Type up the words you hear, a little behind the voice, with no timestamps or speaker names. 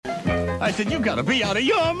I said, you gotta be out of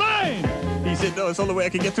your mind. He said, no, it's the only way I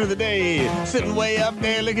can get through the day. Sitting way up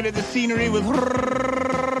there looking at the scenery with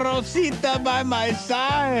Rosita by my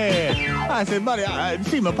side. I said, buddy, it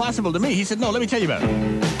seemed impossible to me. He said, no, let me tell you about it.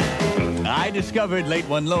 I discovered late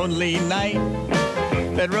one lonely night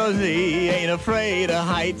that Rosie ain't afraid of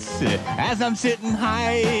heights. As I'm sitting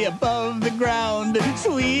high above the ground,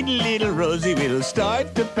 sweet little Rosie will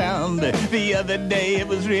start to pound. The other day it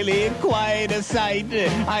was really quite a sight.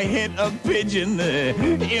 I hit a pigeon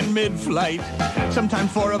in mid-flight.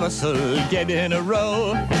 Sometimes four of us will get in a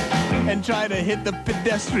row and try to hit the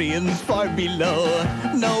pedestrians far below.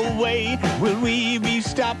 No way will we be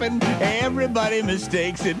stopping. Everybody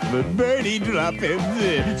mistakes it for birdie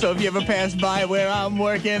droppings. So if you ever pass by where I'm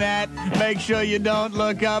working at, make sure you don't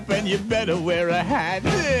look up and you better wear a hat.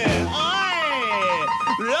 Oi!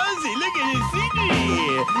 Rosie, look at the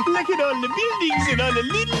city. Look at all the buildings and all the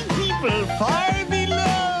little people far below.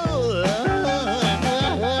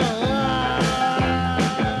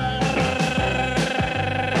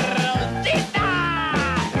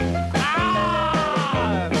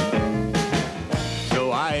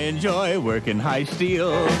 Enjoy working high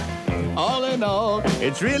steel. All in all,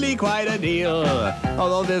 it's really quite a deal.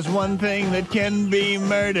 Although there's one thing that can be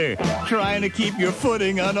murder, trying to keep your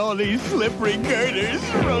footing on all these slippery girders.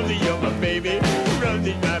 Rosie, you're my baby.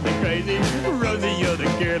 Rosie, drive me crazy. Rosie, you're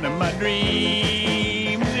the girl of my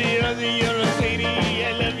dreams. Rosie, you're a lady.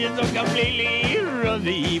 I love you so completely.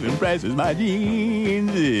 Rosie even presses my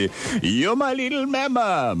jeans. You're my little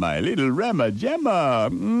mama, my little Rama Gemma.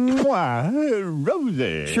 Mwah,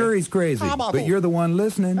 Rosie. Sure, he's crazy, but you're the one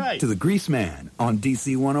listening to the Greasman on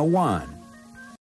DC 101.